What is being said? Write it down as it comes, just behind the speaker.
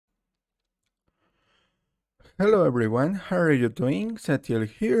Hello everyone, how are you doing? Satiel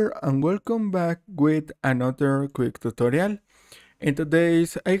here and welcome back with another quick tutorial. In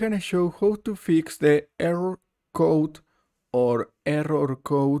today's I'm gonna show how to fix the error code or error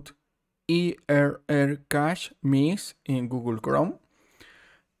code ERR cache miss in Google Chrome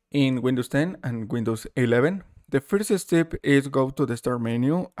in Windows 10 and Windows 11. The first step is go to the start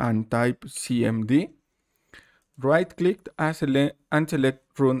menu and type CMD. Right click and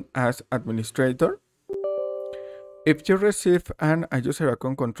select run as administrator. If you receive an user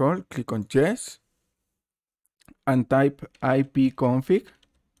account control, click on yes and type ipconfig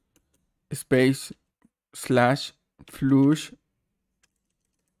space /flush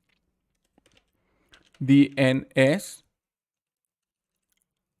DNS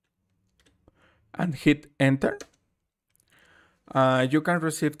and hit enter. You can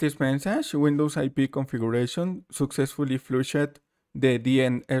receive this message: Windows IP configuration successfully flushed the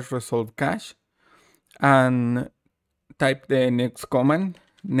DNS resolve cache, and type the next command: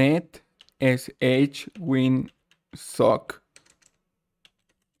 net sh win sock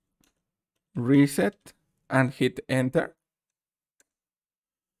reset and hit enter.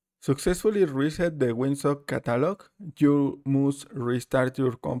 Successfully reset the WinSock catalog. You must restart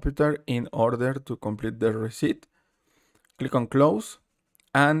your computer in order to complete the reset. Click on close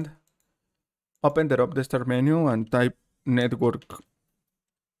and open the start menu and type network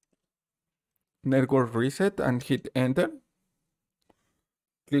reset and hit enter.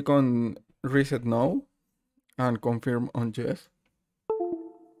 Click on reset now and confirm on yes.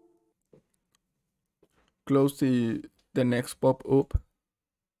 Close the next pop-up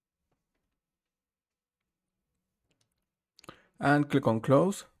and click on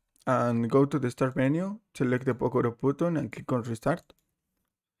close and go to the start menu, select the power up button and click on restart.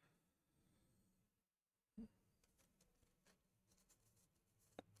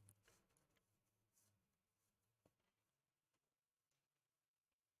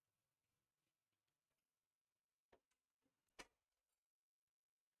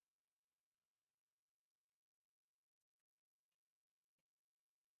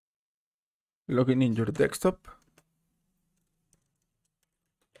 Login in your desktop.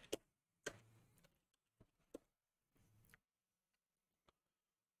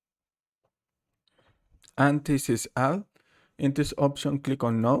 And this is all. In this option, click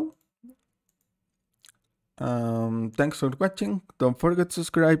on no. Thanks for watching. Don't forget to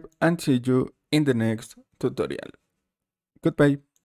subscribe and see you in the next tutorial. Goodbye.